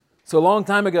So a long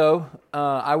time ago,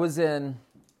 I was in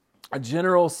a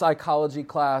general psychology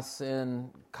class in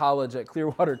college at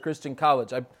Clearwater Christian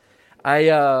College.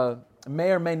 I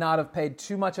may or may not have paid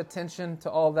too much attention to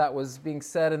all that was being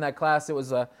said in that class. It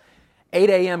was a 8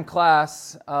 a.m.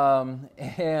 class,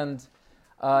 and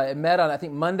it met on, I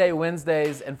think, Monday,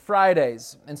 Wednesdays, and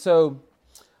Fridays. And so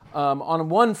on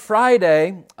one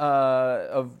Friday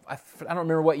I don't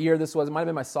remember what year this was. It might have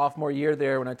been my sophomore year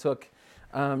there when I took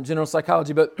general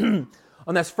psychology. But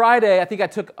on this Friday, I think I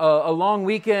took a long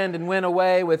weekend and went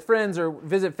away with friends or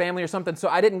visit family or something. So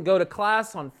I didn't go to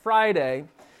class on Friday.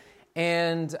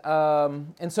 And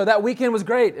so that weekend was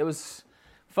great. It was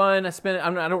fun. I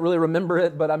don't really remember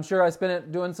it, but I'm sure I spent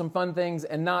it doing some fun things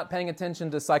and not paying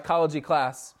attention to psychology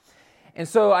class. And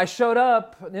so I showed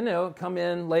up, come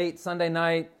in late Sunday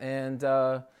night and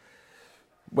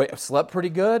slept pretty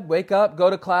good, wake up, go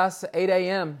to class at 8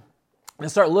 a.m. and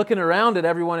start looking around at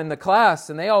everyone in the class,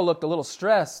 and they all looked a little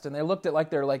stressed, and they looked at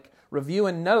they're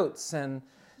reviewing notes. And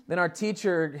then our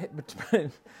teacher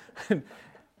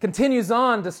continues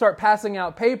on to start passing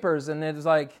out papers, and it was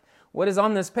like, what is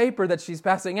on this paper that she's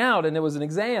passing out? And it was an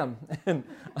exam. And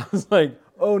I was like,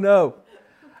 oh no.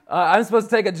 I'm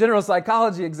supposed to take a general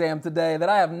psychology exam today that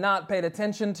I have not paid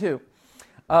attention to.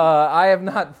 I have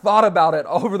not thought about it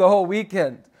over the whole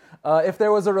weekend. If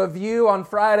there was a review on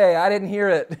Friday, I didn't hear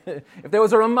it. If there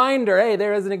was a reminder, hey,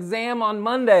 there is an exam on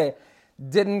Monday,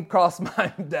 didn't cross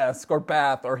my desk or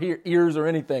path or ears or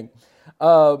anything.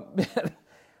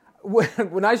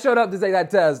 When I showed up to take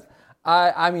that test,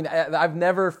 I've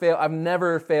never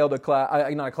failed a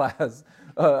class, not a class,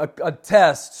 a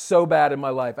test so bad in my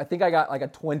life. I think I got like a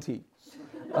 20.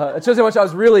 It shows how much I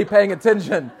was really paying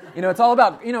attention. It's all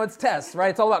about, it's tests, right?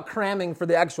 It's all about cramming for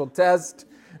the actual test,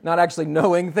 not actually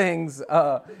knowing things.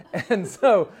 And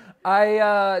so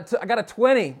I got a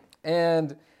 20,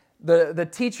 and the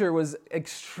teacher was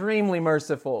extremely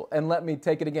merciful and let me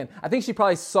take it again. I think she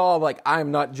probably saw,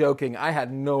 I'm not joking. I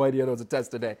had no idea there was a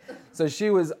test today. So she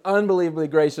was unbelievably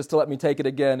gracious to let me take it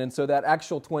again. And so that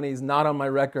actual 20 is not on my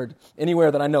record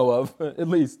anywhere that I know of, at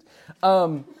least.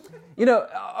 As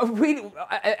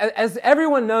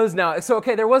everyone knows now,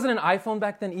 there wasn't an iPhone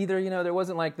back then either. There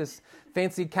wasn't this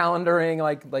fancy calendaring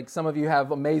like some of you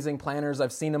have amazing planners.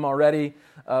 I've seen them already.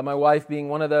 My wife being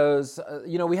one of those.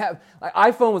 We have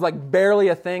iPhone was barely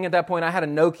a thing at that point. I had a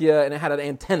Nokia and it had an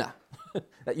antenna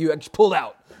that you actually pulled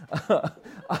out.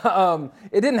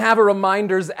 It didn't have a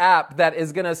reminders app that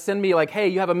is going to send me hey,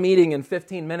 you have a meeting in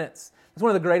 15 minutes. It's one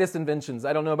of the greatest inventions,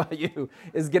 I don't know about you,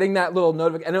 is getting that little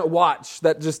notification, and a watch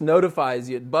that just notifies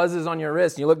you. It buzzes on your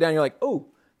wrist, and you look down, and you're like, oh,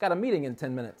 got a meeting in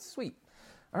 10 minutes. Sweet.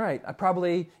 All right, I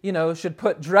probably, should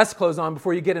put dress clothes on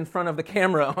before you get in front of the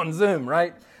camera on Zoom,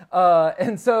 right?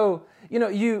 And so,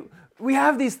 we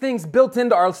have these things built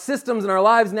into our systems in our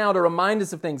lives now to remind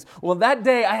us of things. Well, that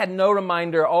day, I had no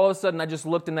reminder. All of a sudden, I just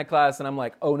looked in that class, and I'm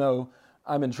like, oh no,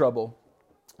 I'm in trouble.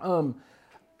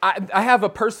 I have a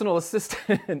personal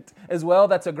assistant as well.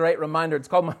 That's a great reminder. It's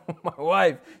called my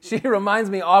wife. She reminds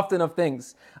me often of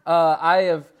things.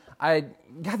 I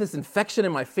got this infection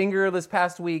in my finger this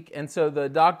past week, and so the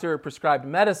doctor prescribed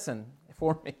medicine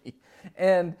for me.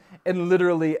 And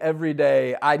literally every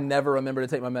day, I never remember to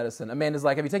take my medicine. Amanda's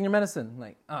like, have you taken your medicine? I'm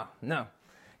like, oh, no.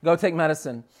 Go take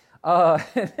medicine.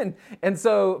 And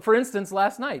so, for instance,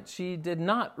 last night, she did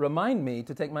not remind me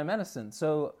to take my medicine.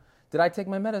 So did I take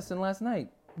my medicine last night?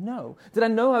 No. Did I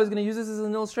know I was going to use this as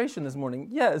an illustration this morning?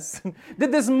 Yes.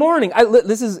 Did this morning,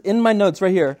 this is in my notes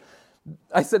right here.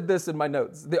 I said this in my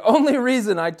notes. The only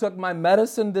reason I took my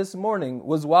medicine this morning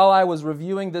was while I was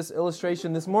reviewing this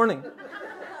illustration this morning.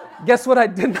 Guess what I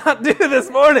did not do this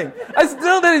morning? I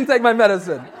still didn't take my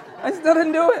medicine. I still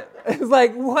didn't do it. It's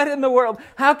like, what in the world?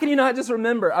 How can you not just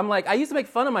remember? I'm like, I used to make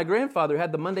fun of my grandfather who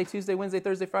had the Monday, Tuesday, Wednesday,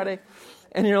 Thursday, Friday.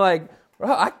 And you're like,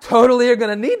 bro, I totally are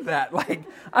going to need that.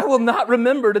 I will not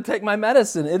remember to take my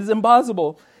medicine. It is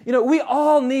impossible. We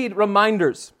all need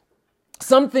reminders.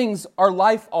 Some things are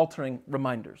life-altering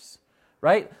reminders,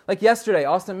 right? Like yesterday,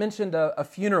 Austin mentioned a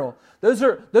funeral. Those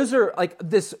are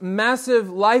this massive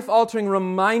life-altering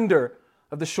reminder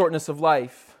of the shortness of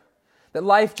life. That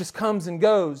life just comes and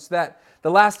goes. That the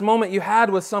last moment you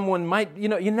had with someone might,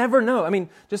 you never know.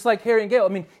 Just like Harry and Gail.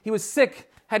 He was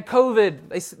sick, had COVID.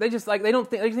 They think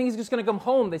he's just going to come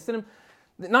home. They send him,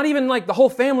 not even the whole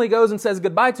family goes and says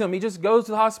goodbye to him. He just goes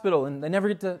to the hospital and they never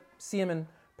get to see him in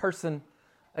person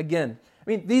again.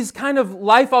 These kind of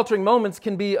life-altering moments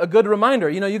can be a good reminder.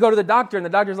 You go to the doctor and the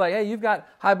doctor's like, hey, you've got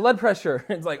high blood pressure.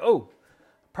 It's like, oh,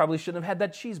 probably shouldn't have had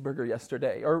that cheeseburger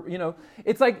yesterday. Or,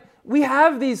 it's like we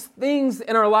have these things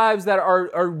in our lives that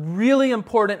are really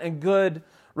important and good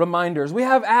reminders. We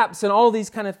have apps and all these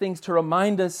kind of things to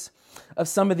remind us of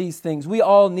some of these things. We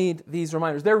all need these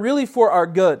reminders. They're really for our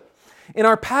good. In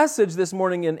our passage this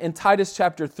morning in Titus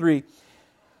chapter 3,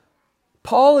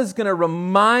 Paul is going to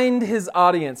remind his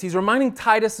audience. He's reminding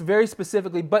Titus very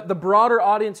specifically, but the broader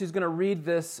audience who's going to read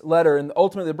this letter, and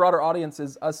ultimately the broader audience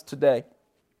is us today,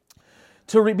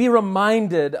 to be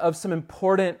reminded of some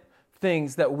important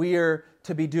things that we're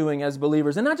to be doing as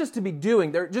believers. And not just to be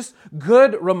doing, they're just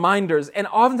good reminders. And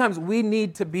oftentimes we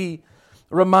need to be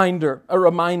reminded.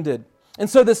 And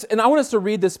I want us to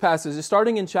read this passage,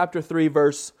 starting in chapter 3,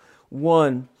 verse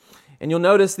 1. And you'll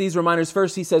notice these reminders.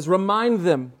 First, he says, remind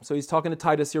them. So he's talking to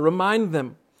Titus here. Remind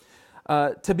them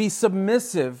to be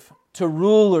submissive to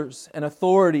rulers and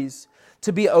authorities,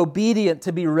 to be obedient,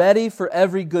 to be ready for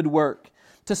every good work,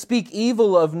 to speak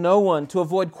evil of no one, to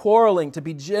avoid quarreling, to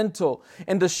be gentle,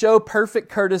 and to show perfect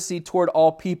courtesy toward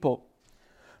all people.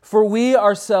 For we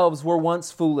ourselves were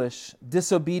once foolish,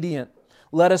 disobedient,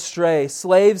 led astray,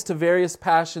 slaves to various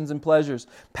passions and pleasures,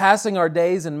 passing our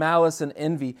days in malice and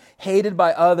envy, hated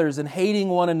by others and hating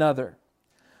one another.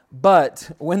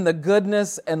 But when the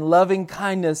goodness and loving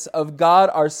kindness of God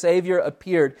our Savior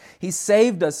appeared, He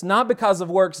saved us not because of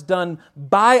works done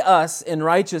by us in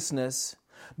righteousness,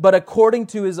 but according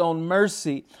to His own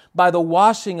mercy, by the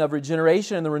washing of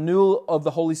regeneration and the renewal of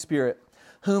the Holy Spirit,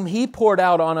 whom He poured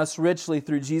out on us richly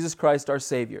through Jesus Christ our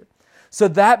Savior, so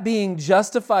that being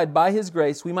justified by His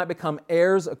grace, we might become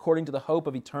heirs according to the hope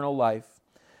of eternal life.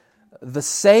 The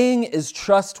saying is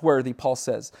trustworthy, Paul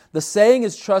says. The saying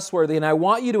is trustworthy, and I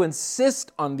want you to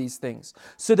insist on these things,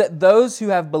 so that those who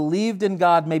have believed in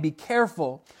God may be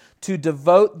careful to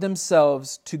devote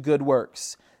themselves to good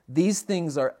works. These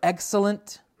things are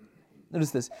excellent.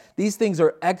 Notice this. These things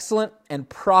are excellent and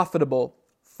profitable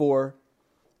for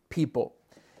people.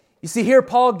 You see here,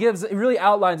 Paul really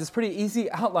outlines this pretty easy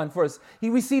outline for us.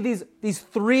 We see these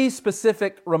three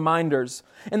specific reminders.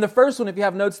 And the first one, if you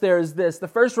have notes there, is this. The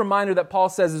first reminder that Paul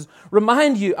says is, I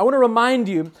want to remind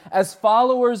you as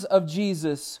followers of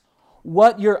Jesus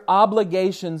what your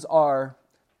obligations are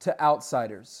to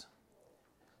outsiders.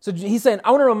 So he's saying,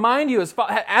 I want to remind you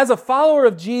as a follower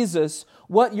of Jesus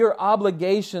what your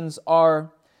obligations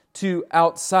are to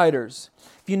outsiders.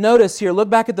 If you notice here, look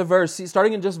back at the verse,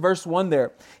 starting in just verse 1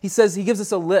 there. He gives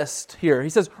us a list here. He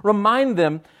says, remind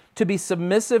them to be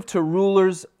submissive to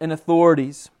rulers and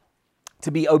authorities,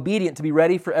 to be obedient, to be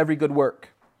ready for every good work.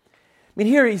 I mean,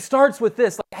 here he starts with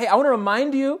this, hey, I want to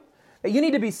remind you that you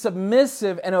need to be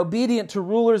submissive and obedient to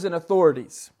rulers and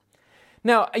authorities.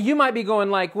 Now, you might be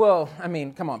going well,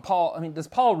 come on, Paul. Does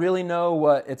Paul really know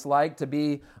what it's like to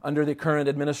be under the current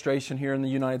administration here in the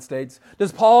United States?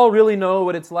 Does Paul really know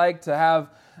what it's like to have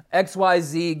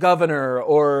XYZ governor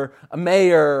or a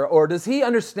mayor? Or does he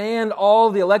understand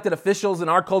all the elected officials in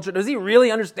our culture? Does he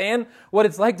really understand what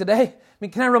it's like today?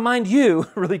 Can I remind you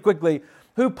really quickly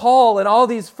who Paul and all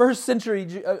these first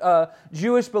century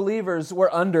Jewish believers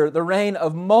were under the reign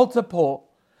of multiple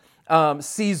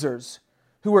Caesars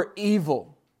who were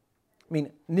evil.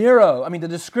 Nero, the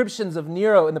descriptions of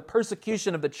Nero and the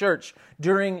persecution of the church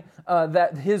during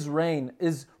his reign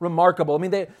is remarkable.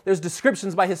 There's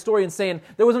descriptions by historians saying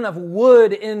there wasn't enough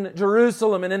wood in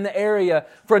Jerusalem and in the area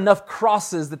for enough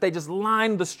crosses, that they just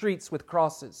lined the streets with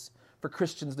crosses for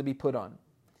Christians to be put on.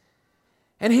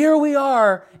 And here we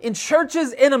are in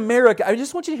churches in America. I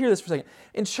just want you to hear this for a second.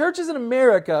 In churches in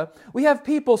America, we have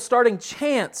people starting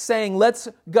chants saying, "Let's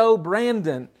go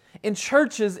Brandon." In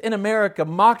churches in America,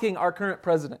 mocking our current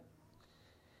president.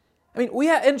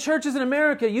 In churches in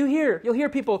America, you'll hear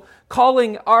people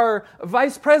calling our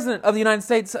vice president of the United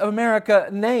States of America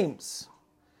names.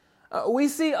 We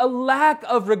see a lack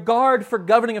of regard for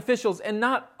governing officials and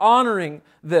not honoring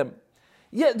them.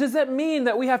 Yet, does that mean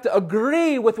that we have to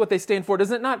agree with what they stand for?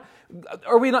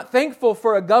 Are we not thankful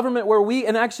for a government where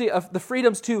the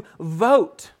freedoms to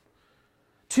vote?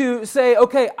 To say,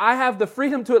 okay, I have the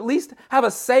freedom to at least have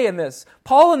a say in this.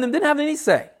 Paul and them didn't have any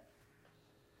say.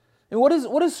 And what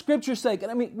does Scripture say?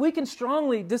 We can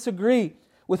strongly disagree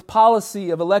with policy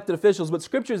of elected officials, but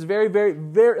Scripture is very, very,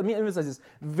 very, let me emphasize this,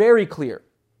 very clear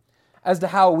as to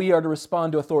how we are to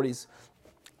respond to authorities.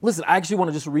 Listen, I actually want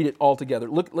to just read it all together.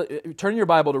 Turn your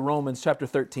Bible to Romans chapter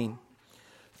 13.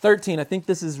 13, I think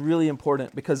this is really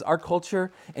important because our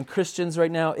culture and Christians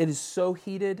right now, it is so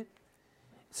heated,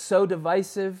 so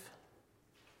divisive.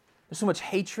 There's so much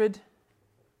hatred.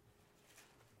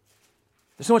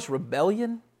 There's so much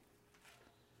rebellion.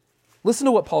 Listen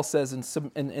to what Paul says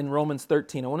in Romans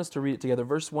 13. I want us to read it together,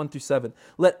 verse 1 through 7.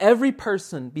 Let every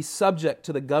person be subject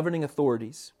to the governing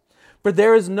authorities, for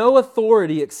there is no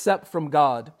authority except from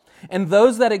God, and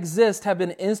those that exist have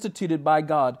been instituted by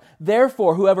God.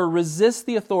 Therefore, whoever resists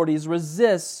the authorities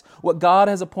resists what God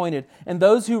has appointed, and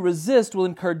those who resist will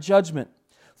incur judgment.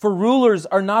 For rulers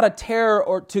are not a terror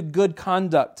or to good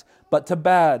conduct, but to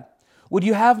bad. Would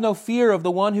you have no fear of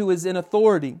the one who is in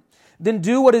authority? Then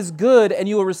do what is good, and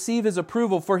you will receive his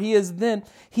approval, for he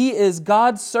is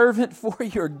God's servant for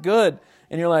your good.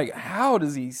 And you're like, how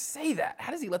does he say that?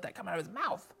 How does he let that come out of his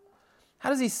mouth? How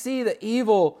does he see the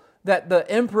evil that the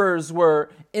emperors were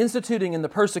instituting in the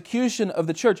persecution of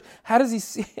the church? How does he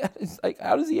see?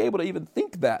 How is he able to even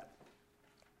think that?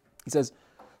 He says,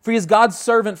 for he is God's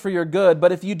servant for your good,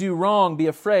 but if you do wrong, be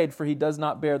afraid, for he does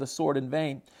not bear the sword in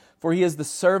vain. For he is the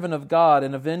servant of God,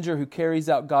 an avenger who carries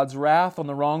out God's wrath on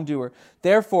the wrongdoer.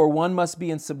 Therefore, one must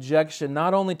be in subjection,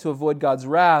 not only to avoid God's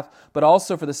wrath, but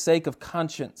also for the sake of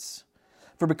conscience.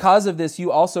 For because of this,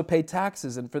 you also pay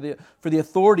taxes, and for the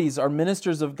authorities are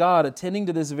ministers of God, attending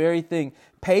to this very thing.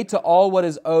 Pay to all what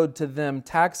is owed to them,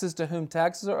 taxes to whom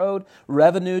taxes are owed,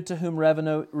 revenue to whom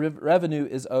revenue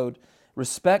is owed,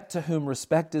 respect to whom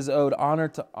respect is owed, honor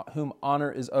to whom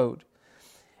honor is owed.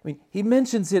 I mean, he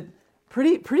mentions it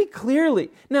pretty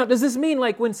clearly. Now, does this mean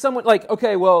like when someone, like,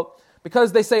 okay, well,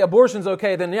 because they say abortion's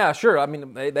okay, then yeah, sure. I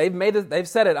mean, they've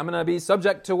said it. I'm going to be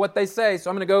subject to what they say, so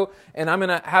I'm going to go and I'm going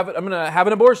to have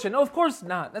an abortion. No, of course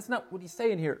not. That's not what he's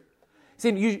saying here. He's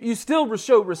saying you still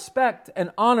show respect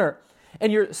and honor,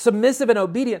 and you're submissive and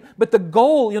obedient. But the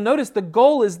goal, you'll notice, the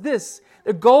goal is this.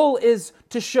 The goal is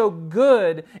to show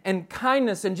good and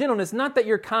kindness and gentleness. Not that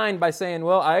you're kind by saying,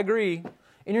 well, I agree,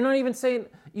 and you're not even saying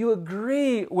you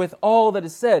agree with all that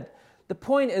is said. The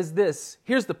point is this.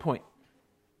 Here's the point.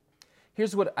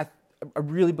 Here's what I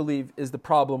really believe is the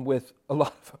problem with a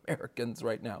lot of Americans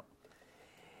right now.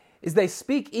 Is they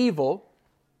speak evil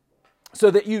so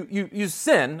that you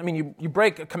sin. I mean, you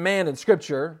break a command in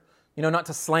Scripture, not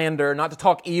to slander, not to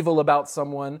talk evil about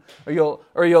someone,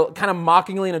 or you'll kind of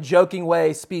mockingly in a joking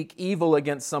way speak evil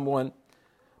against someone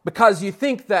because you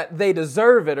think that they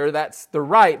deserve it or that's the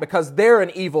right because they're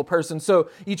an evil person. So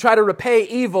you try to repay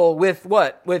evil with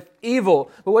what? With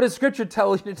evil. But what does Scripture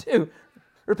tell you to do?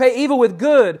 Repay evil with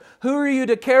good. Who are you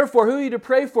to care for? Who are you to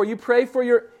pray for? You pray for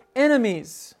your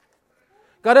enemies.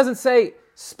 God doesn't say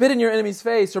spit in your enemy's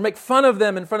face or make fun of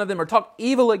them in front of them or talk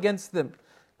evil against them.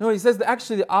 No, he says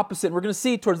actually the opposite. We're going to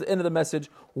see towards the end of the message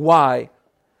why.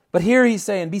 But here he's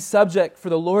saying, be subject for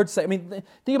the Lord's sake. I mean,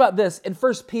 think about this. In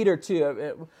 1 Peter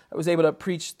 2, I was able to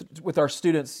preach with our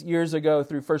students years ago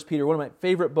through 1 Peter, one of my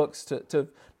favorite books to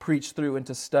preach through and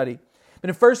to study. But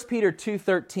in 1 Peter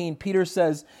 2:13, Peter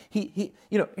says, here's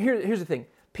the thing.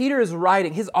 Peter is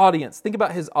writing, his audience, think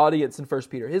about his audience in 1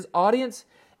 Peter. His audience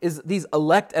is these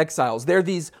elect exiles. They're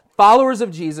these followers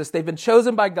of Jesus. They've been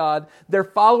chosen by God. They're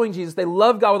following Jesus. They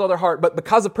love God with all their heart, but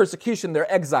because of persecution,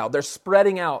 they're exiled. They're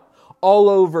spreading out all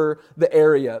over the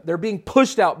area. They're being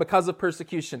pushed out because of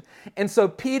persecution. And so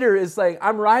Peter is saying,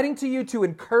 I'm writing to you to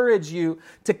encourage you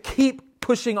to keep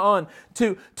pushing on,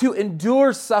 to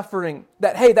endure suffering,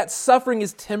 that suffering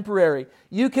is temporary.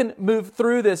 You can move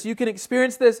through this. You can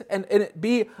experience this and it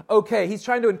be okay. He's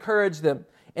trying to encourage them.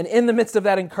 And in the midst of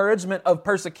that encouragement of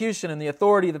persecution and the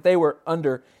authority that they were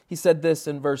under, he said this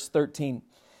in verse 13.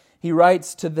 He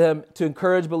writes to them to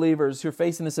encourage believers who are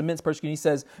facing this immense persecution. He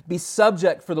says, be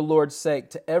subject for the Lord's sake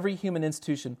to every human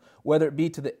institution, whether it be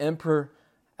to the emperor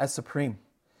as supreme.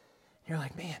 You're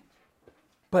like, man,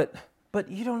 but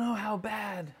you don't know how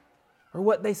bad or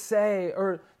what they say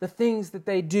or the things that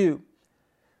they do.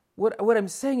 What I'm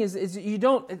saying is you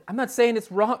don't, I'm not saying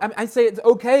it's wrong. I say it's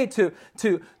okay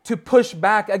to push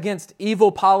back against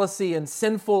evil policy and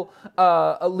sinful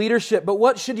leadership. But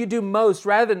what should you do most?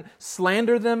 Rather than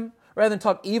slander them, rather than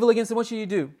talk evil against them, what should you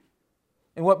do?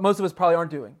 And what most of us probably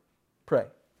aren't doing, pray.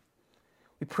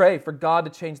 We pray for God to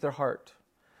change their heart.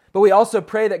 But we also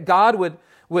pray that God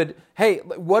would, hey,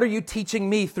 what are you teaching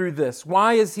me through this?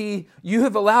 Why is you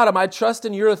have allowed him. I trust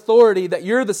in your authority, that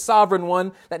you're the sovereign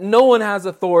one, that no one has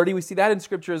authority. We see that in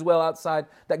Scripture as well outside,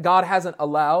 that God hasn't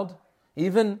allowed.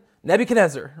 Even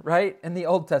Nebuchadnezzar, right, in the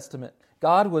Old Testament,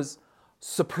 God was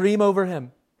supreme over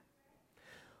him.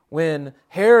 When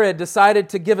Herod decided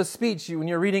to give a speech, when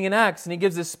you're reading in Acts, and he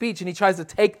gives this speech and he tries to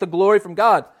take the glory from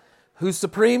God, who's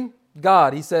supreme?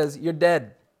 God. He says, you're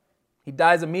dead. He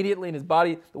dies immediately, and his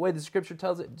body, the way the Scripture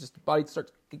tells it, just the body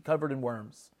starts getting covered in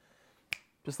worms.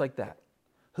 Just like that.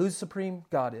 Who's supreme?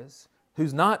 God is.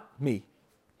 Who's not? Me.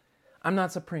 I'm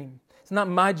not supreme. It's not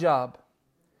my job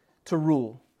to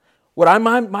rule. What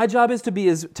my job is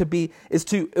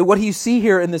what you see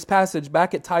here in this passage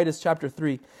back at Titus chapter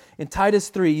 3. In Titus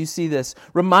 3, you see this.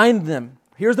 Remind them.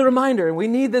 here's the reminder, and we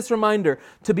need this reminder,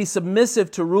 to be submissive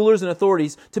to rulers and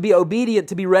authorities, to be obedient,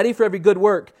 to be ready for every good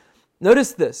work.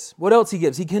 Notice this. What else he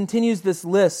gives? He continues this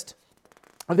list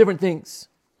of different things.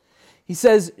 He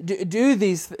says, do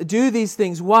these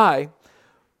things. Why?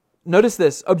 Notice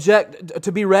this.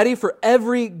 To be ready for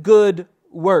every good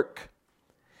work.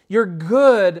 Your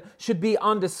good should be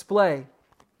on display.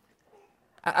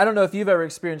 I don't know if you've ever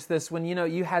experienced this when,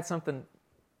 you had something,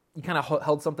 you kind of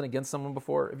held something against someone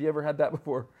before. Have you ever had that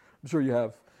before? I'm sure you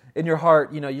have. In your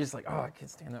heart, you're just like, oh, I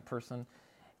can't stand that person.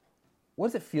 What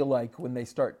does it feel like when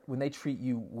they treat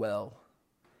you well?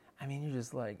 I mean, you're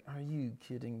just like, are you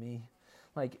kidding me?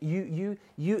 Like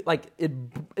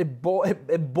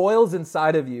it boils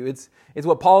inside of you. It's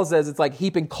what Paul says. It's like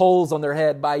heaping coals on their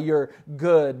head by your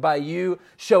good, by you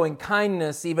showing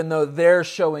kindness, even though they're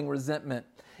showing resentment.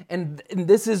 And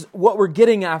this is what we're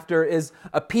getting after, is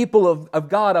a people of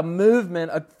God, a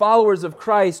movement of followers of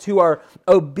Christ who are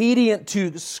obedient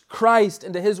to Christ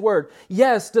and to His Word.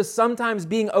 Yes, does sometimes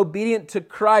being obedient to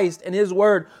Christ and His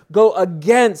Word go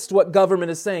against what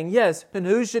government is saying? Yes. And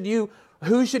who should you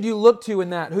look to in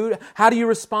that? How do you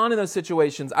respond in those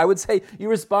situations? I would say you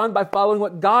respond by following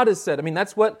what God has said. I mean,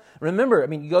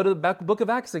 you go to the book of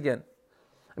Acts again.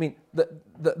 I mean,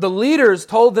 the leaders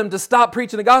told them to stop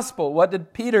preaching the gospel. What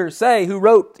did Peter say, who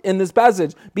wrote in this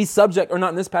passage? Be subject, or not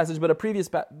in this passage, but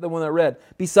the one I read.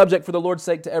 Be subject for the Lord's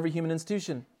sake to every human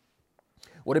institution.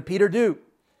 What did Peter do?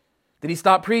 Did he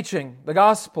stop preaching the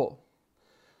gospel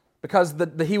because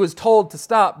he was told to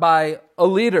stop by a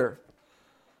leader?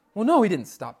 Well, no, he didn't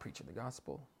stop preaching the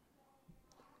gospel.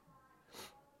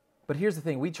 But here's the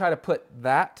thing. We try to put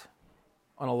that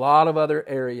on a lot of other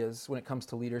areas when it comes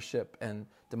to leadership and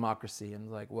democracy.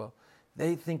 And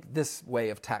they think this way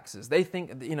of taxes. They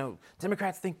think,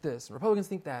 Democrats think this, and Republicans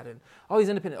think that, and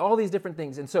all these different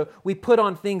things. And so we put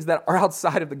on things that are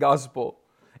outside of the gospel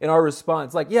in our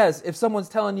response. Like, yes, if someone's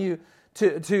telling you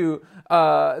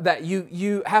that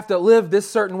you have to live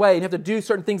this certain way and you have to do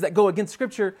certain things that go against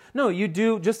Scripture, no, you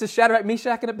do just as Shadrach,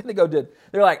 Meshach, and Abednego did.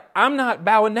 They're like, I'm not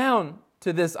bowing down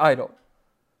to this idol.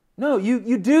 No,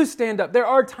 you do stand up. There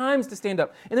are times to stand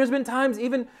up. And there's been times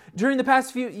even during the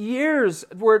past few years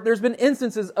where there's been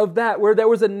instances of that, where there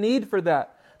was a need for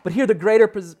that. But here the greater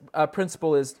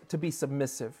principle is to be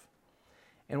submissive.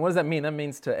 And what does that mean? That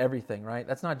means to everything, right?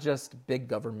 That's not just big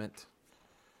government.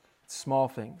 It's small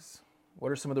things.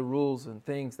 What are some of the rules and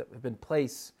things that have been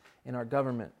placed in our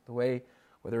government? The way,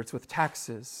 whether it's with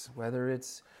taxes, whether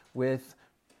it's with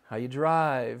how you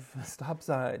drive, stop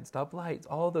signs, stop lights,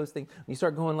 all those things. When you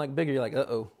start going bigger, you're like,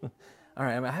 uh-oh. All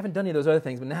right, I haven't done any of those other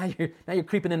things, but now you're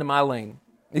creeping into my lane.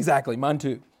 Exactly, mine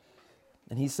too.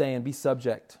 And he's saying, be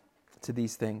subject to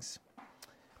these things.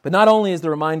 But not only is the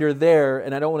reminder there,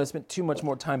 and I don't want to spend too much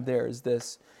more time there, is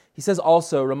this. He says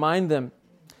also, remind them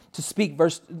to speak,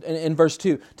 in verse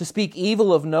 2, to speak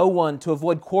evil of no one, to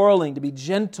avoid quarreling, to be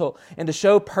gentle, and to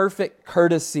show perfect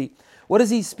courtesy. What is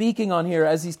he speaking on here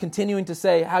as he's continuing to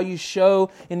say how you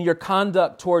show in your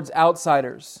conduct towards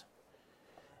outsiders?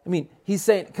 I mean, he's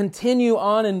saying continue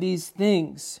on in these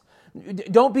things.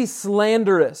 Don't be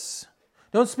slanderous.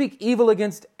 Don't speak evil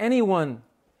against anyone.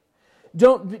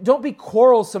 Don't be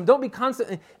quarrelsome. Don't be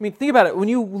constant. I mean, think about it. When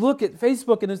you look at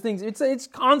Facebook and those things, it's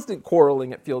constant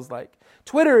quarreling, it feels like.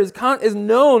 Twitter is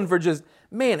known for just,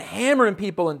 hammering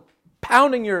people and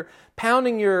pounding your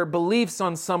beliefs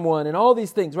on someone and all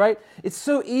these things, right? It's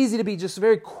so easy to be just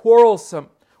very quarrelsome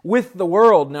with the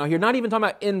world. Now, you're not even talking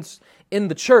about in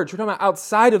the church. We're talking about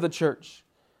outside of the church.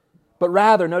 But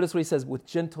rather, notice what he says, with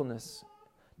gentleness.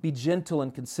 Be gentle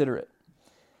and considerate.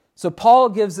 So Paul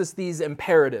gives us these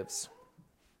imperatives.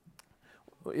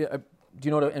 Do you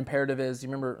know what an imperative is? You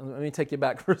remember? Let me take you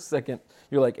back for a second.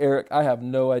 You're like, Eric, I have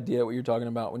no idea what you're talking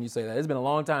about when you say that. It's been a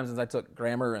long time since I took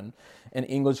grammar and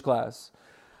English class.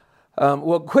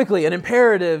 Well, quickly, and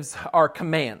imperatives are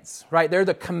commands, right? They're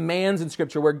the commands in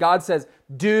Scripture where God says,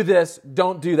 do this,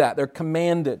 don't do that. They're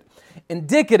commanded.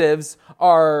 Indicatives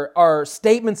are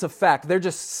statements of fact. They're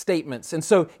just statements. And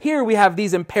so here we have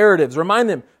these imperatives. Remind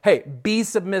them, hey, be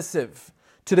submissive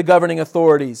to the governing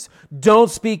authorities. Don't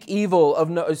speak evil of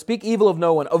no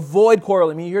one. Avoid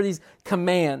quarreling. I mean, you hear these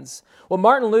commands. Well,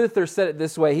 Martin Luther said it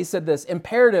this way. He said this,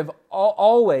 imperative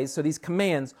always, so these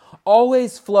commands,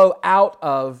 always flow out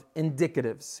of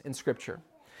indicatives in Scripture.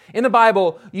 In the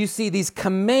Bible, you see these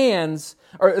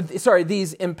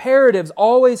these imperatives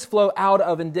always flow out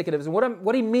of indicatives. And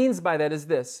what he means by that is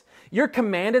this. You're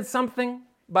commanded something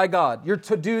by God. You're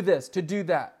to do this, to do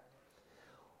that.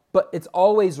 But it's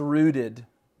always rooted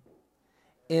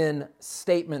in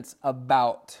statements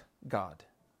about God.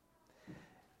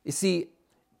 You see,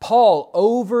 Paul,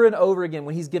 over and over again,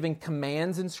 when he's giving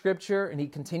commands in Scripture, and he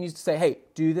continues to say, hey,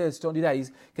 do this, don't do that,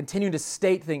 he's continuing to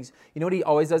state things. You know what he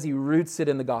always does? He roots it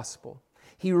in the gospel.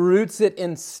 He roots it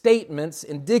in statements,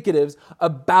 indicatives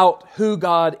about who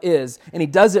God is. And he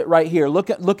does it right here. Look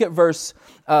at verse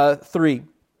 3.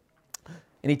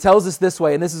 And he tells us this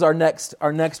way, and this is our next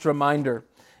reminder,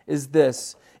 is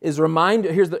this.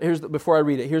 Before I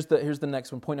read it, here's the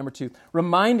next one, point number 2. I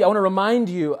want to remind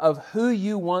you of who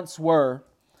you once were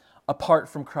apart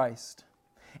from Christ.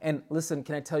 And listen,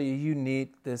 can I tell you, you need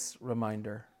this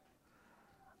reminder.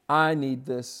 I need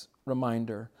this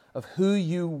reminder of who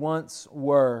you once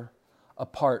were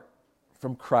apart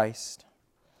from Christ.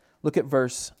 Look at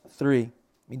verse 3.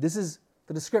 This is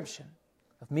the description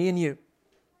of me and you.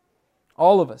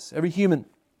 All of us, every human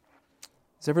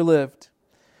who's ever lived.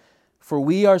 For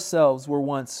we ourselves were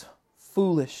once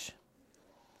foolish,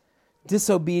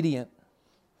 disobedient,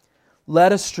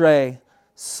 led astray,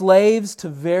 slaves to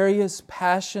various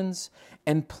passions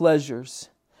and pleasures,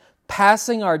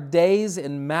 passing our days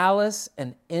in malice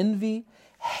and envy,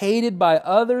 hated by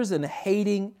others and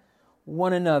hating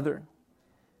one another.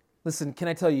 Listen, can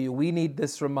I tell you, we need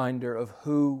this reminder of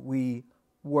who we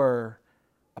were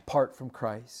apart from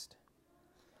Christ.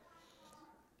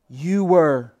 You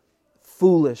were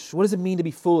foolish. What does it mean to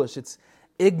be foolish? It's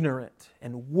ignorant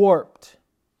and warped.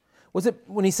 What's it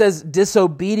when he says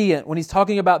disobedient? When he's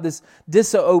talking about this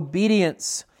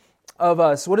disobedience of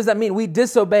us, what does that mean? We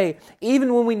disobey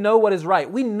even when we know what is right.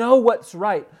 We know what's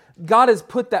right. God has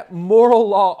put that moral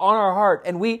law on our heart,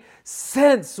 and we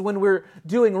sense when we're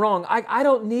doing wrong. I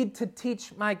don't need to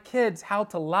teach my kids how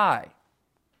to lie.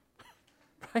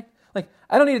 Right? Like,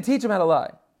 I don't need to teach them how to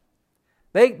lie.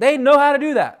 They know how to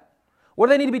do that. What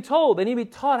do they need to be told? They need to be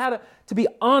taught how to be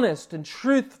honest and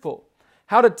truthful,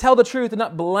 how to tell the truth and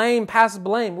not pass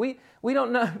blame. We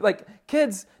don't know, like,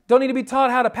 kids don't need to be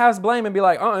taught how to pass blame and be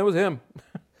like, oh, it was him.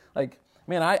 Like,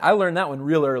 man, I learned that one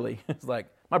real early. It's like,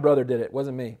 my brother did it. It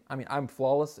wasn't me. I mean, I'm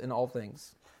flawless in all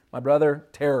things. My brother,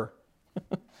 terror.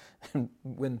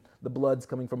 When the blood's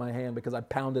coming from my hand because I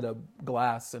pounded a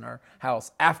glass in our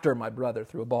house after my brother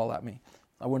threw a ball at me.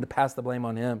 I wanted to pass the blame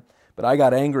on him. But I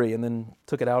got angry and then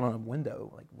took it out on a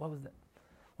window. Like, what was that?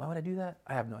 Why would I do that?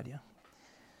 I have no idea.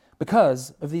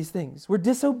 Because of these things. We're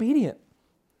disobedient.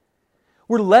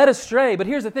 We're led astray. But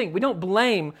here's the thing. We don't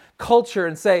blame culture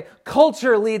and say,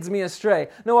 culture leads me astray.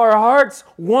 No, our hearts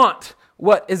want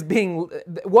what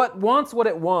wants what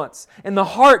it wants. And the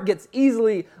heart gets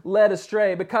easily led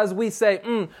astray because we say,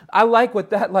 I like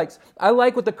what that likes. I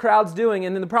like what the crowd's doing.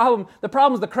 And then the problem's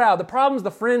the crowd. The problem's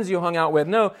the friends you hung out with.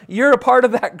 No, you're a part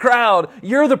of that crowd.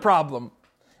 You're the problem.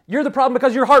 You're the problem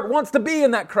because your heart wants to be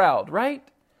in that crowd, right?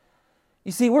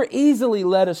 You see, we're easily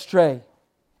led astray.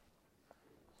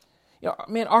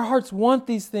 Man, our hearts want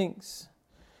these things.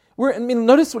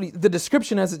 Notice the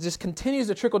description as it just continues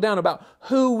to trickle down about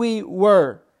who we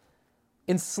were.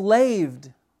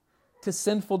 Enslaved to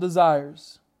sinful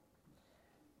desires.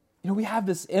 We have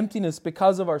this emptiness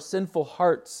because of our sinful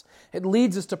hearts. It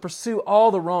leads us to pursue all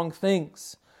the wrong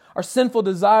things. Our sinful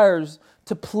desires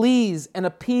to please and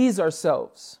appease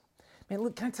ourselves. Man,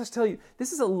 look, can I just tell you,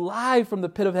 this is a lie from the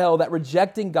pit of hell that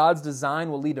rejecting God's design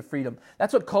will lead to freedom.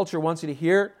 That's what culture wants you to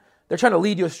hear. They're trying to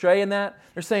lead you astray in that.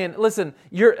 They're saying, listen,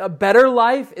 a better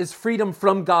life is freedom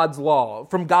from God's law,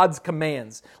 from God's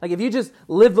commands. Like if you just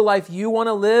live the life you want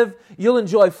to live, you'll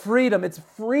enjoy freedom. It's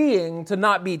freeing to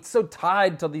not be so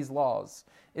tied to these laws.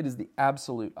 It is the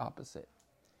absolute opposite.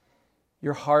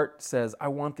 Your heart says, I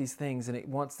want these things, and it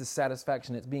wants this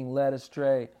satisfaction. It's being led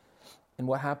astray. And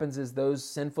what happens is those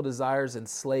sinful desires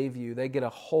enslave you. They get a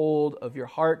hold of your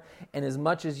heart, and as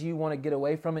much as you want to get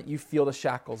away from it, you feel the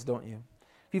shackles, don't you?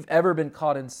 If you've ever been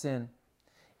caught in sin,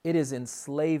 it is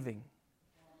enslaving.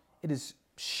 It is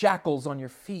shackles on your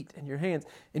feet and your hands,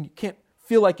 and you can't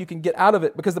feel like you can get out of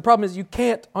it because the problem is you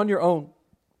can't on your own.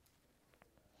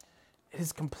 It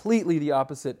is completely the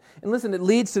opposite. And listen, it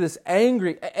leads to this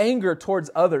anger towards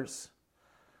others.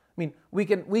 I mean, we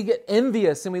get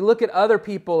envious and we look at other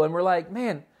people and we're like,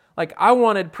 man, like I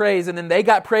wanted praise and then they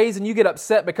got praise and you get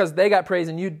upset because they got praise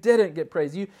and you didn't get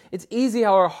praise. It's easy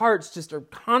how our hearts just are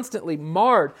constantly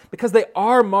marred because they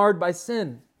are marred by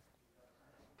sin.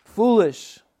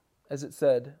 Foolish, as it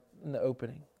said in the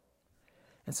opening.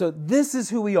 And so this is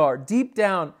who we are. Deep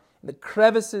down in the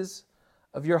crevices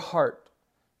of your heart,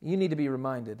 you need to be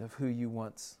reminded of who you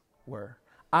once were.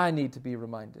 I need to be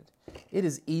reminded. It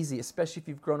is easy, especially if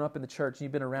you've grown up in the church and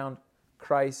you've been around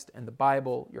Christ and the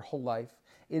Bible your whole life.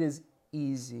 It is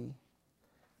easy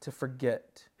to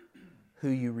forget who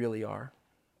you really are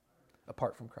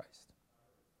apart from Christ.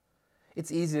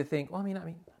 It's easy to think, well, I'm not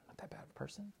that bad of a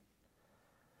person.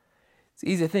 It's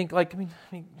easy to think like,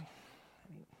 I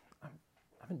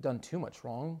haven't done too much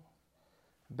wrong.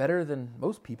 Better than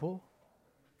most people.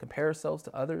 Compare ourselves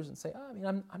to others and say,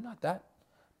 I'm not that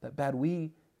bad.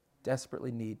 We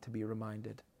desperately need to be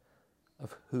reminded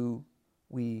of who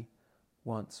we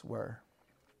once were.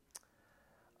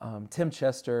 Tim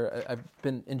Chester, I've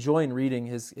been enjoying reading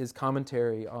his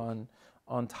commentary on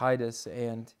Titus,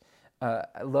 and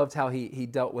I loved how he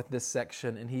dealt with this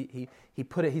section, and he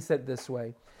said it this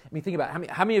way. Think about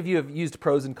it. How many of you have used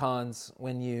pros and cons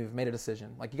when you've made a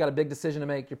decision? Like you got a big decision to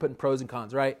make, you're putting pros and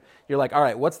cons, right? You're like, all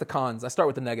right, what's the cons? I start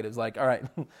with the negatives. Like, all right,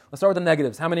 let's start with the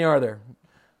negatives. How many are there?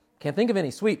 Can't think of any.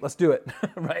 Sweet, let's do it,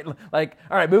 right? Like,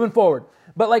 all right, moving forward.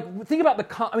 But like, think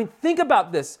about think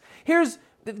about this.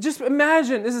 Just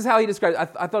imagine, this is how he described it.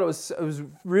 I thought it was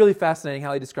really fascinating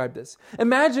how he described this.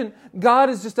 Imagine God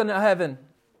is just in heaven.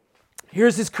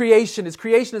 Here's his creation. His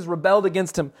creation has rebelled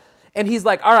against him. And he's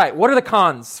like, all right, what are the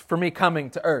cons for me coming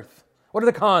to earth? What are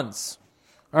the cons?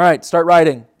 All right, start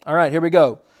writing. All right, here we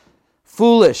go.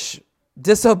 Foolish,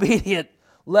 disobedient,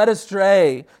 led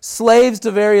astray, slaves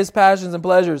to various passions and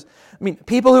pleasures.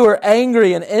 People who are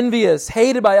angry and envious,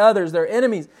 hated by others, they're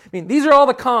enemies. These are all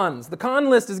the cons. The con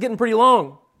list is getting pretty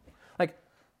long. Like,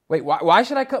 wait, why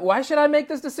should I make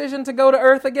this decision to go to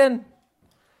earth again?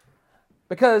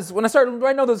 Because when I start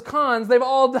writing all those cons, they've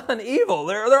all done evil.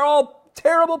 They're all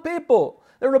terrible people.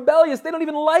 They're rebellious. They don't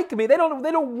even like me. They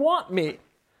don't want me.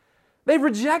 They've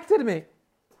rejected me.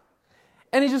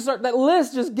 And that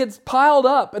list just gets piled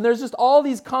up, and there's just all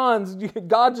these cons.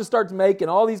 God just starts making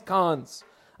all these cons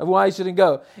of why you shouldn't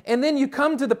go. And then you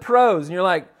come to the pros, and you're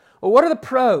like, well, what are the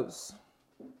pros?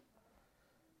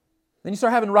 Then you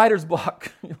start having writer's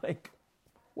block. You're like,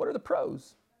 what are the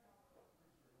pros?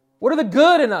 What are the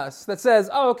good in us that says,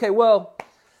 oh, okay, well,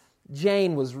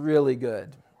 Jane was really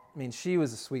good. She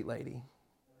was a sweet lady.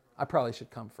 I probably should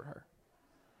come for her.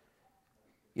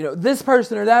 This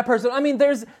person or that person.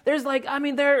 They're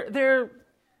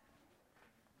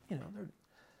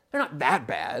not that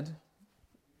bad.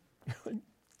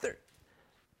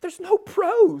 There's no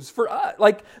pros for us.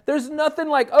 Like, there's nothing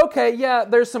like, okay, yeah,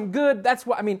 there's some good. That's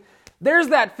what, there's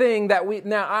that thing that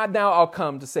now I'll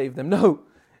come to save them. No.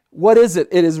 What is it?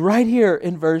 It is right here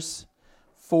in verse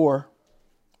 4.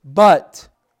 But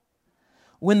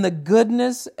when the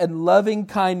goodness and loving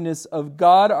kindness of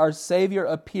God our Savior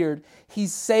appeared, He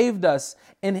saved us.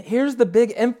 And here's the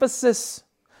big emphasis.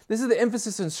 This is the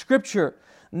emphasis in Scripture.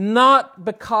 Not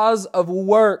because of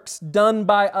works done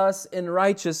by us in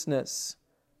righteousness,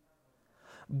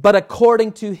 but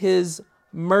according to His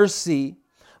mercy,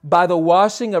 by the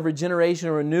washing of regeneration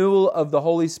and renewal of the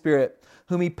Holy Spirit,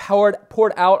 whom He poured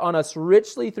out on us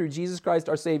richly through Jesus Christ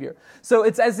our Savior. So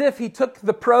it's as if He took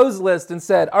the pros list and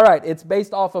said, all right, it's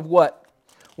based off of what?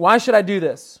 Why should I do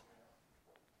this?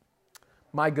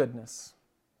 My goodness,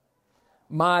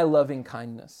 my loving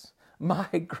kindness, my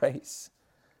grace,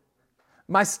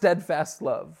 my steadfast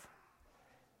love.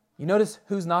 You notice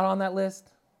who's not on that list?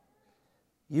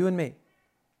 You and me.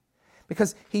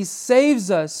 Because He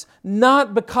saves us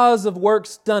not because of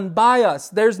works done by us.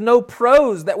 There's no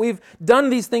pros that we've done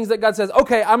these things that God says,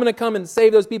 okay, I'm going to come and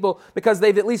save those people because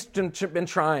they've at least been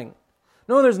trying.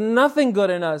 No, there's nothing good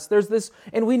in us. There's this,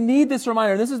 and we need this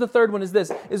reminder. And this is the third one,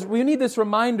 is we need this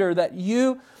reminder that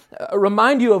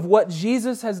remind you of what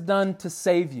Jesus has done to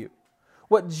save you.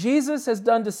 What Jesus has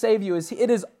done to save you it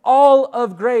is all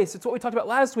of grace. It's what we talked about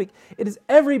last week. It is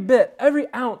every bit,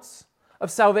 every ounce of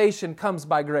salvation comes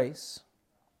by grace.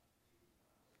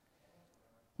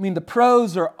 The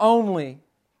pros are only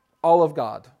all of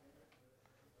God,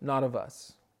 not of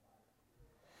us.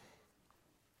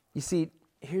 You see,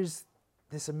 here's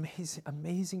this amazing,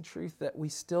 amazing truth that we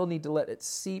still need to let it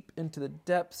seep into the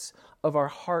depths of our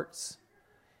hearts,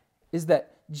 is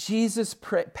that Jesus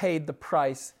paid the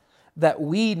price that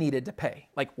we needed to pay.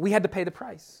 Like, we had to pay the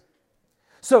price.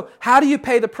 So how do you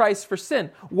pay the price for sin?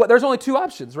 There's only two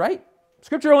options, right?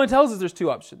 Scripture only tells us there's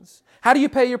two options. How do you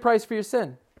pay your price for your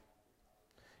sin?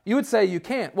 You would say you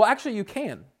can't. Well, actually you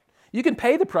can. You can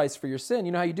pay the price for your sin.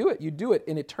 You know how you do it? You do it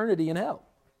in eternity in hell.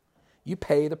 You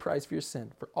pay the price for your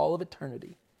sin for all of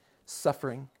eternity,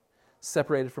 suffering,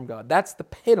 separated from God. That's the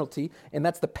penalty, and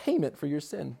that's the payment for your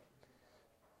sin.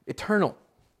 Eternal.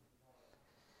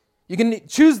 You can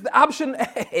choose the option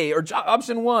A or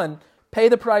option 1, pay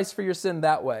the price for your sin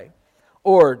that way.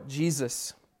 Or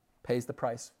Jesus pays the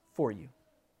price for you.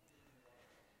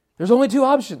 There's only two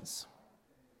options.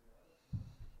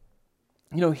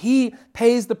 He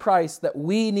pays the price that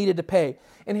we needed to pay.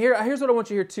 And here's what I want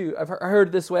you to hear too. I heard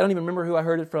it this way. I don't even remember who I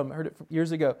heard it from. I heard it from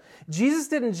years ago. Jesus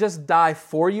didn't just die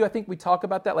for you. I think we talk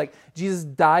about that. Like, Jesus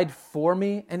died for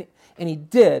me, and He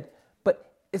did. But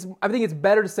I think it's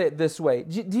better to say it this way.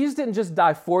 Jesus didn't just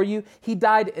die for you. He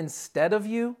died instead of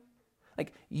you.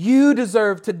 Like, you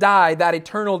deserve to die that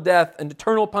eternal death and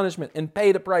eternal punishment and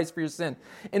pay the price for your sin.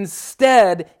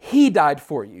 Instead, He died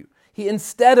for you.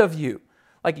 Instead of you.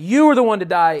 Like, you were the one to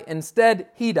die. Instead,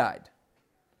 He died.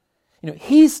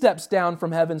 He steps down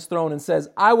from heaven's throne and says,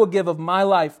 I will give of my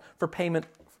life for payment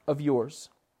of yours.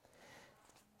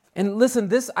 And listen,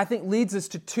 this, I think, leads us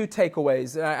to two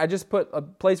takeaways. And I just put a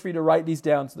place for you to write these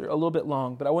down, so they're a little bit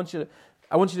long. But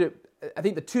I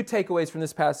think the two takeaways from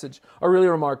this passage are really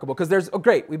remarkable. Because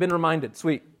great, we've been reminded.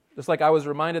 Sweet. Just like I was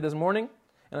reminded this morning,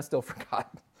 and I still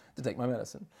forgot to take my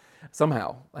medicine.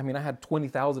 Somehow. I had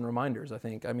 20,000 reminders, I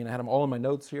think. I had them all in my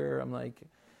notes here. I'm like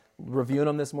reviewing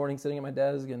them this morning, sitting at my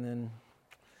desk, and then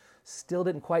still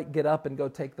didn't quite get up and go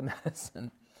take the medicine.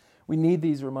 We need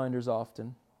these reminders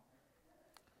often.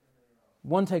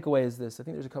 One takeaway is this. I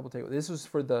think there's a couple takeaways. This was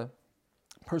for the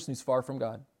person who's far from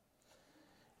God.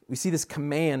 We see this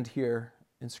command here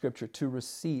in Scripture to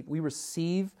receive. We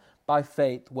receive by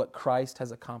faith what Christ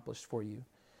has accomplished for you.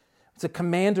 It's a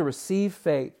command to receive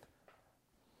faith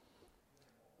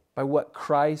by what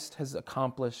Christ has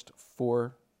accomplished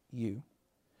for you.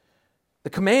 The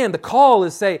command, the call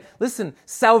is say, listen,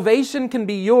 salvation can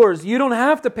be yours. You don't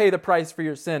have to pay the price for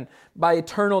your sin by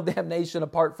eternal damnation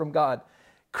apart from God.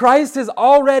 Christ has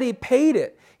already paid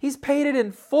it. He's paid it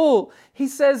in full. He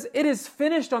says it is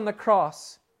finished on the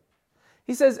cross.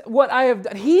 He says what I have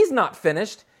done. He's not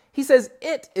finished. He says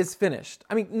it is finished.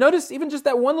 Notice even just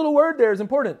that one little word there is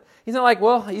important. He's not like,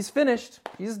 well, He's finished.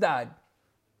 Jesus died.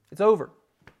 It's over.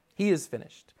 He is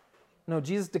finished. No,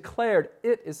 Jesus declared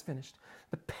it is finished.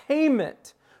 The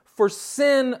payment for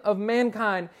sin of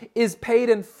mankind is paid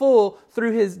in full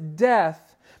through His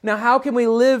death. Now, how can we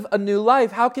live a new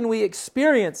life? How can we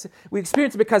experience? We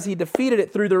experience it because He defeated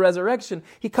it through the resurrection.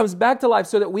 He comes back to life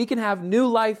so that we can have new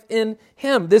life in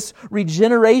Him. This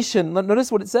regeneration,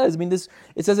 notice what it says.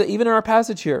 It says it even in our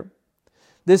passage here.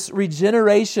 This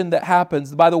regeneration that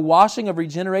happens by the washing of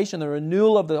regeneration, the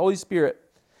renewal of the Holy Spirit,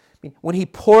 when He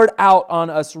poured out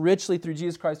on us richly through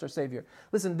Jesus Christ our Savior.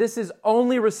 Listen, this is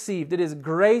only received. It is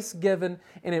grace given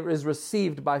and it is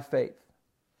received by faith.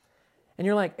 And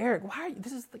you're like, Eric, why are you,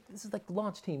 this is like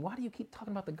launch team. Why do you keep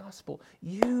talking about the gospel?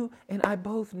 You and I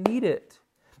both need it.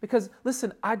 Because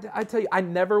listen, I tell you, I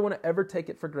never want to ever take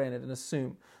it for granted and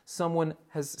assume someone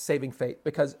has saving faith.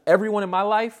 Because everyone in my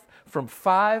life from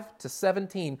 5 to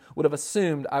 17 would have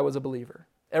assumed I was a believer.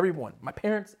 Everyone. My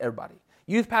parents, everybody.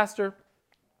 Youth pastor,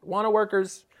 Awana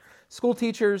workers, school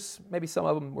teachers, maybe some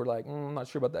of them were like, I'm not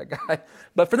sure about that guy.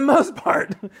 But for the most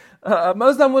part,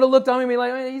 most of them would have looked on me and be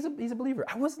like, man, he's a believer.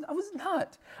 I was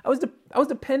not. I was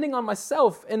depending on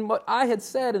myself and what I had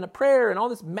said in a prayer and all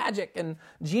this magic and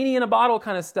genie in a bottle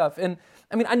kind of stuff. And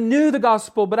I knew the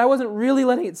gospel, but I wasn't really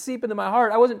letting it seep into my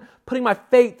heart. I wasn't putting my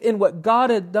faith in what God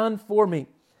had done for me.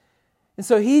 And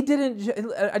so He didn't,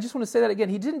 I just want to say that again,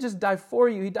 He didn't just die for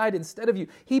you, He died instead of you.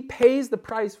 He pays the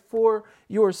price for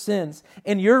your sins.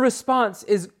 And your response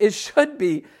should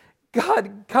be,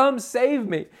 God, come save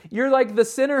me. You're like the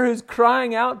sinner who's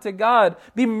crying out to God,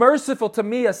 be merciful to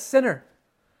me, a sinner.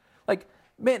 Like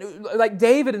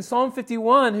David in Psalm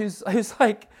 51, who's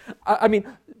like,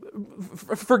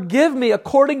 forgive me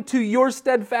according to your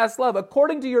steadfast love,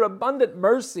 according to your abundant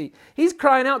mercy. He's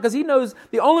crying out because he knows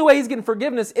the only way he's getting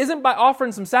forgiveness isn't by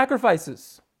offering some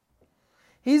sacrifices.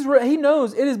 He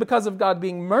knows it is because of God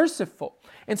being merciful.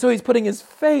 And so he's putting his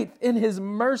faith in His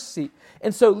mercy.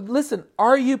 And so listen,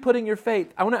 are you putting your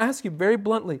faith, I want to ask you very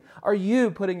bluntly, are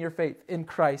you putting your faith in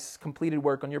Christ's completed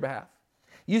work on your behalf?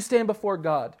 You stand before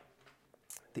God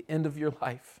at the end of your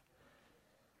life.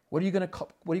 What are you going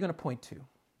to point to?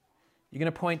 You're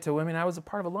going to point to, I was a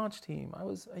part of a launch team.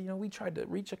 We tried to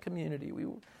reach a community. We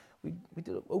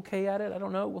did okay at it. I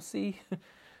don't know. We'll see.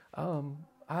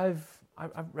 I've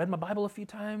read my Bible a few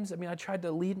times. I tried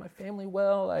to lead my family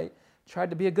well. I tried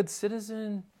to be a good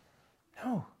citizen.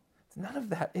 No, it's none of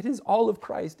that. It is all of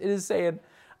Christ. It is saying,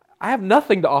 I have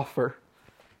nothing to offer.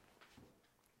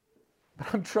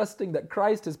 But I'm trusting that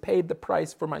Christ has paid the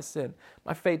price for my sin.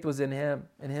 My faith was in Him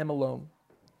and Him alone.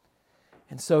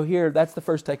 And so here, that's the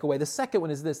first takeaway. The second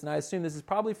one is this, and I assume this is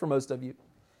probably for most of you,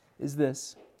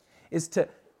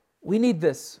 we need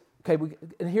this. Okay,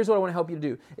 and here's what I want to help you to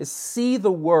do, is see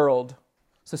the world.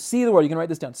 So see the world, you can write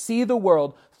this down. See the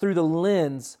world through the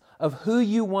lens of who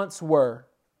you once were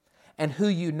and who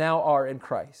you now are in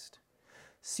Christ.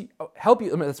 Help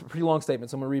you, that's a pretty long statement,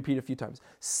 so I'm going to repeat it a few times.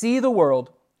 See the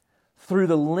world through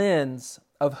the lens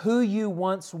of who you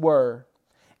once were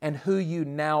and who you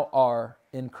now are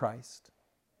in Christ.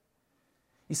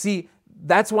 You see,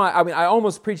 that's why, I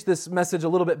almost preached this message a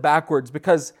little bit backwards,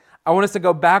 because I want us to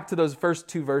go back to those first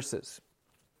two verses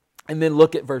and then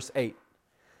look at verse 8.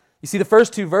 You see, the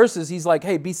first two verses, he's like,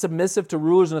 hey, be submissive to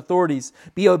rulers and authorities.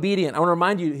 Be obedient. I want to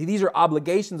remind you, these are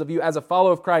obligations of you as a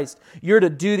follower of Christ. You're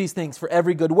to do these things for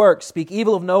every good work. Speak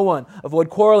evil of no one. Avoid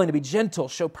quarreling. To be gentle.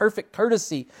 Show perfect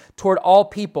courtesy toward all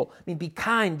people. Be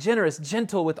kind, generous,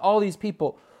 gentle with all these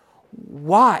people.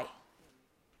 Why?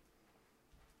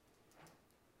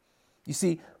 You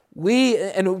see,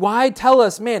 why tell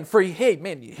us,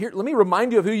 here, let me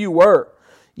remind you of who you were.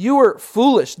 You were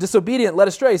foolish, disobedient, led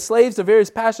astray, slaves to various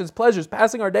passions, pleasures,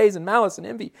 passing our days in malice and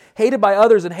envy, hated by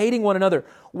others and hating one another.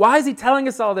 Why is he telling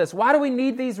us all this? Why do we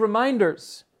need these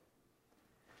reminders?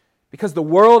 Because the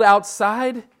world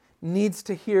outside needs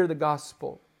to hear the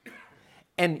gospel.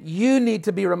 And you need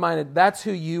to be reminded that's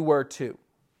who you were too.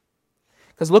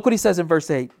 Because look what he says in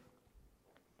verse 8.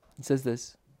 He says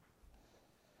this.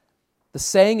 The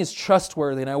saying is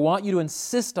trustworthy, and I want you to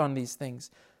insist on these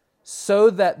things, so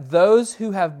that those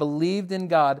who have believed in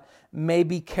God may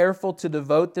be careful to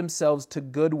devote themselves to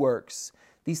good works.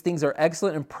 These things are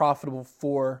excellent and profitable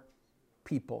for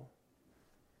people.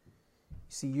 You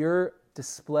see, your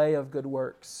display of good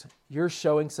works, you're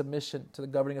showing submission to the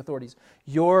governing authorities,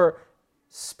 you're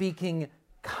speaking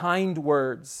kind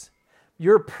words,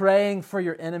 you're praying for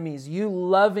your enemies, you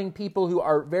loving people who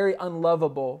are very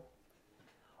unlovable.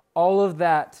 All of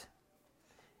that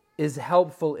is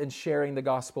helpful in sharing the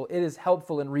gospel. It is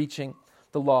helpful in reaching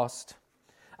the lost.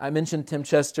 I mentioned Tim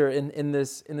Chester in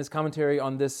this commentary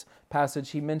on this passage.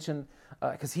 He mentioned,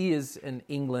 because he is in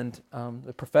England,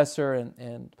 a professor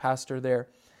and pastor there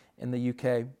in the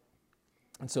UK.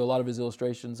 And so a lot of his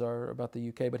illustrations are about the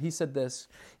UK. But he said this.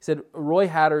 He said, Roy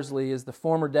Hattersley is the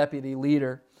former deputy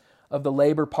leader of the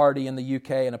Labour Party in the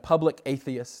UK and a public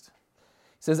atheist. He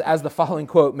says, as the following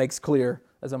quote makes clear,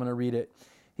 as I'm going to read it.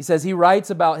 He says he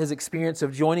writes about his experience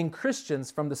of joining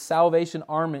Christians from the Salvation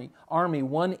Army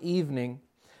one evening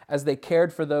as they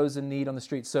cared for those in need on the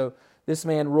streets. So this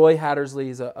man, Roy Hattersley,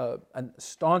 is a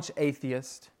staunch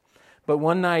atheist. But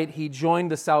one night he joined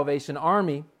the Salvation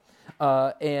Army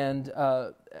and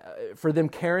for them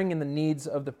caring in the needs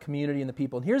of the community and the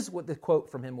people. And here's what the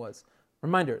quote from him was.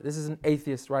 Reminder, this is an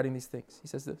atheist writing these things. He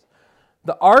says this.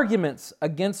 The arguments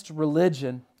against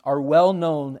religion are well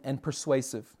known and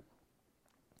persuasive.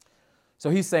 So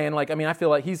he's saying, I feel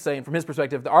like he's saying from his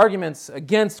perspective, the arguments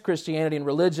against Christianity and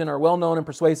religion are well known and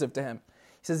persuasive to him.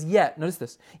 He says, notice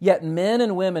this, yet men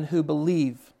and women who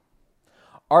believe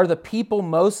are the people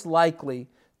most likely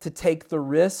to take the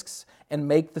risks and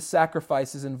make the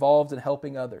sacrifices involved in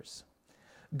helping others.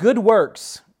 Good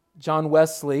works, John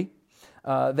Wesley,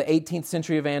 the 18th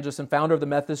century evangelist and founder of the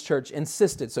Methodist Church,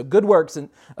 insisted, so good works,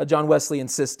 John Wesley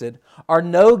insisted, are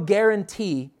no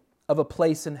guarantee of a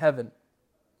place in heaven.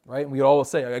 Right? And we all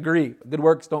say, I agree, good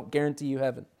works don't guarantee you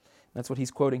heaven. That's what he's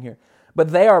quoting here.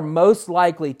 But they are most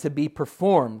likely to be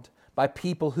performed by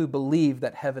people who believe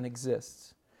that heaven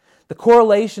exists. The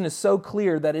correlation is so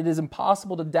clear that it is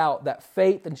impossible to doubt that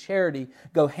faith and charity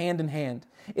go hand in hand.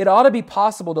 It ought to be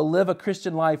possible to live a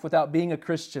Christian life without being a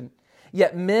Christian.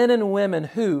 Yet men and women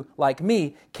who, like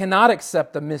me, cannot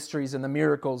accept the mysteries and the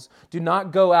miracles do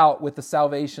not go out with the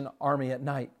Salvation Army at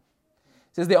night.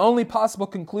 It says the only possible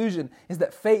conclusion is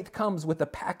that faith comes with a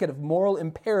packet of moral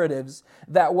imperatives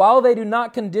that while they do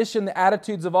not condition the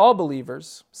attitudes of all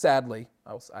believers, sadly,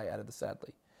 I added the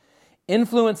sadly,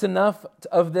 influence enough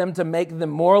of them to make them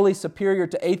morally superior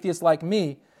to atheists like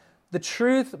me, the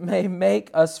truth may make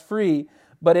us free,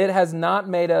 but it has not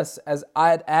made us as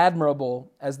admirable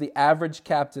as the average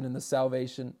captain in the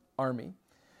Salvation Army.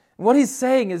 And what he's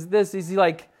saying is this, he's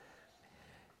like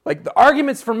the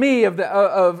arguments for me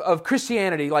of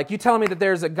Christianity, like you telling me that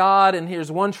there's a God and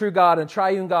here's one true God and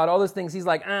triune God, all those things, he's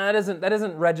like, that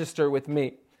doesn't register with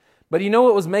me. But you know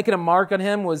what was making a mark on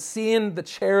him was seeing the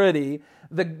charity,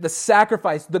 the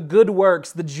sacrifice, the good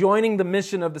works, the joining the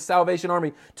mission of the Salvation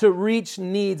Army to reach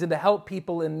needs and to help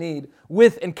people in need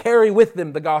with and carry with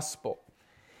them the gospel.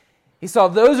 He saw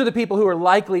those are the people who are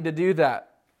likely to do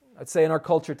that. I'd say in our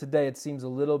culture today, it seems a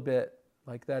little bit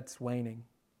like that's waning.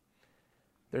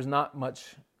 There's not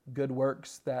much good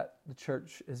works that the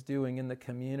church is doing in the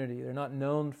community. They're not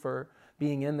known for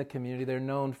being in the community. They're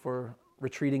known for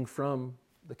retreating from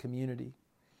the community.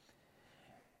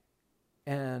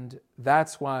 And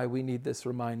that's why we need this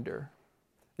reminder.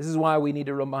 This is why we need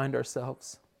to remind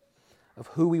ourselves of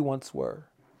who we once were,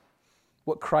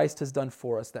 what Christ has done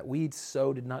for us, that we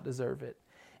so did not deserve it.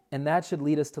 And that should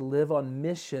lead us to live on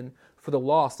mission for the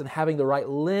lost and having the right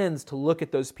lens to look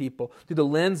at those people through the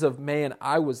lens of, man,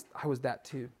 I was that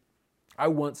too. I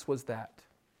once was that.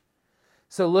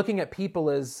 So looking at people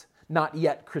as not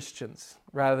yet Christians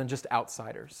rather than just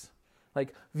outsiders.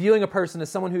 Like viewing a person as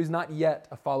someone who's not yet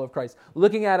a follower of Christ.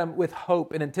 Looking at them with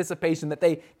hope and anticipation that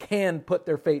they can put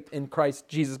their faith in Christ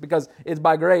Jesus because it's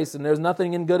by grace and there's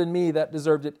nothing in good in me that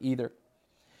deserved it either.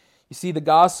 You see, the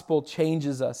gospel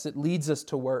changes us. It leads us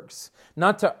to works.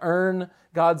 Not to earn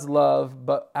God's love,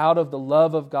 but out of the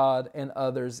love of God and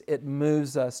others, it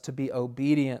moves us to be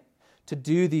obedient, to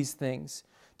do these things,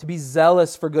 to be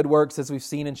zealous for good works, as we've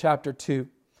seen in chapter 2.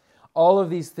 All of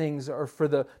these things are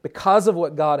because of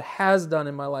what God has done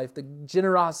in my life. The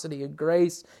generosity and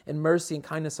grace and mercy and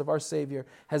kindness of our Savior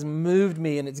has moved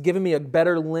me, and it's given me a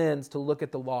better lens to look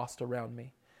at the lost around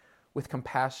me with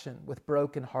compassion, with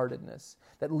brokenheartedness.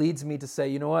 That leads me to say,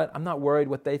 you know what? I'm not worried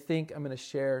what they think. I'm going to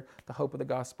share the hope of the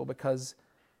gospel because,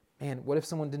 man, what if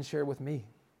someone didn't share it with me?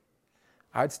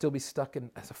 I'd still be stuck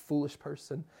as a foolish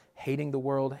person, hating the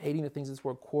world, hating the things of this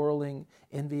world, quarreling,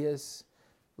 envious,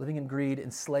 living in greed,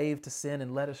 enslaved to sin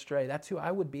and led astray. That's who I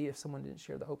would be if someone didn't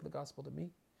share the hope of the gospel to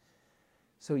me.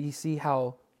 So you see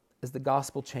how as the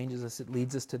gospel changes us, it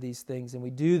leads us to these things. And we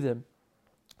do them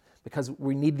because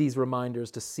we need these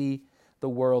reminders to see the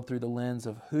world through the lens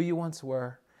of who you once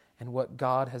were and what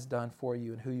God has done for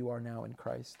you and who you are now in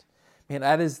Christ. Man,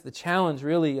 that is the challenge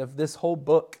really of this whole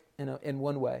book in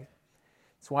one way.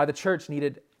 It's why the church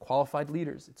needed qualified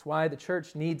leaders. It's why the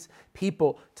church needs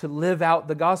people to live out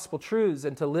the gospel truths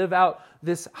and to live out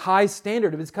this high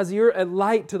standard. It's because you're a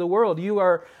light to the world. You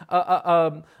are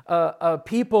a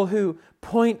people who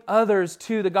point others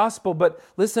to the gospel. But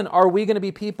listen, are we going to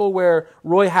be people where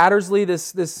Roy Hattersley,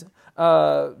 this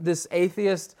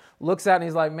atheist, looks at and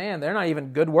he's like, man, they're not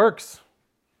even good works.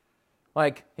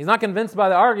 Like, he's not convinced by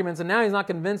the arguments, and now he's not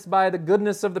convinced by the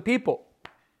goodness of the people.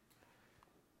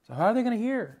 So how are they going to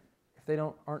hear if they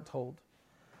aren't told?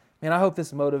 Man, I hope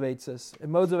this motivates us. It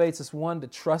motivates us, one, to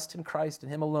trust in Christ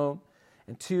and Him alone,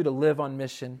 and two, to live on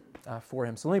mission for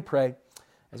Him. So let me pray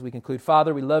as we conclude.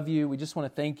 Father, we love You. We just want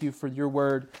to thank You for Your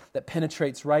word that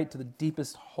penetrates right to the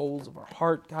deepest holes of our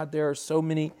heart. God, there are so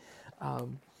many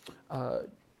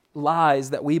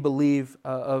lies that we believe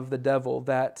of the devil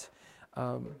that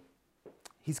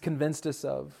he's convinced us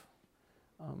of.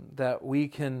 That we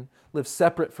can live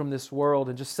separate from this world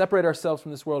and just separate ourselves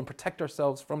from this world and protect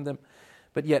ourselves from them.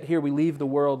 But yet here we leave the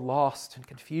world lost and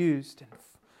confused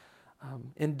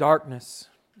and in darkness.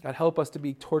 God, help us to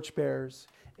be torchbearers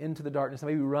into the darkness.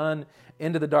 And may we run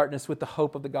into the darkness with the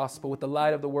hope of the gospel, with the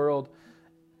light of the world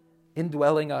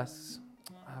indwelling us.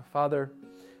 Father,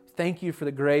 thank You for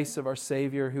the grace of our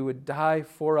Savior who would die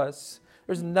for us.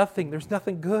 There's nothing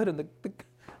good, and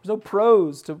there's no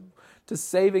pros to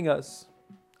saving us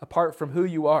apart from who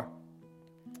You are,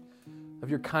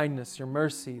 of Your kindness, Your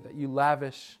mercy that You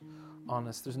lavish on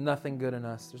us. There's nothing good in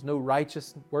us. There's no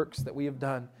righteous works that we have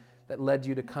done that led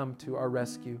You to come to our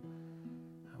rescue.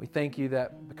 We thank You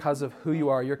that because of who You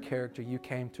are, Your character, You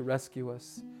came to rescue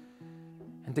us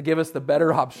and to give us the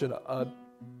better option.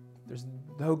 There's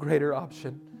no greater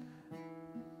option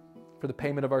for the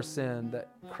payment of our sin, that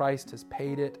Christ has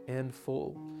paid it in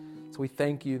full. So we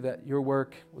thank You that Your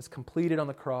work was completed on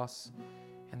the cross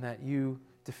and that You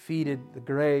defeated the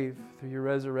grave through Your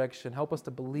resurrection. Help us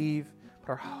to believe, put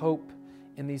our hope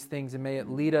in these things, and may it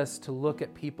lead us to look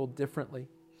at people differently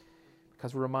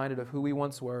because we're reminded of who we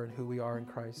once were and who we are in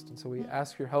Christ. And so we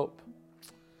ask Your help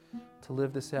to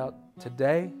live this out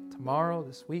today, tomorrow,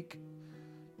 this week,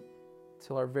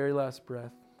 till our very last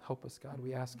breath. Help us, God.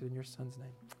 We ask it in Your Son's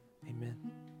name. Amen.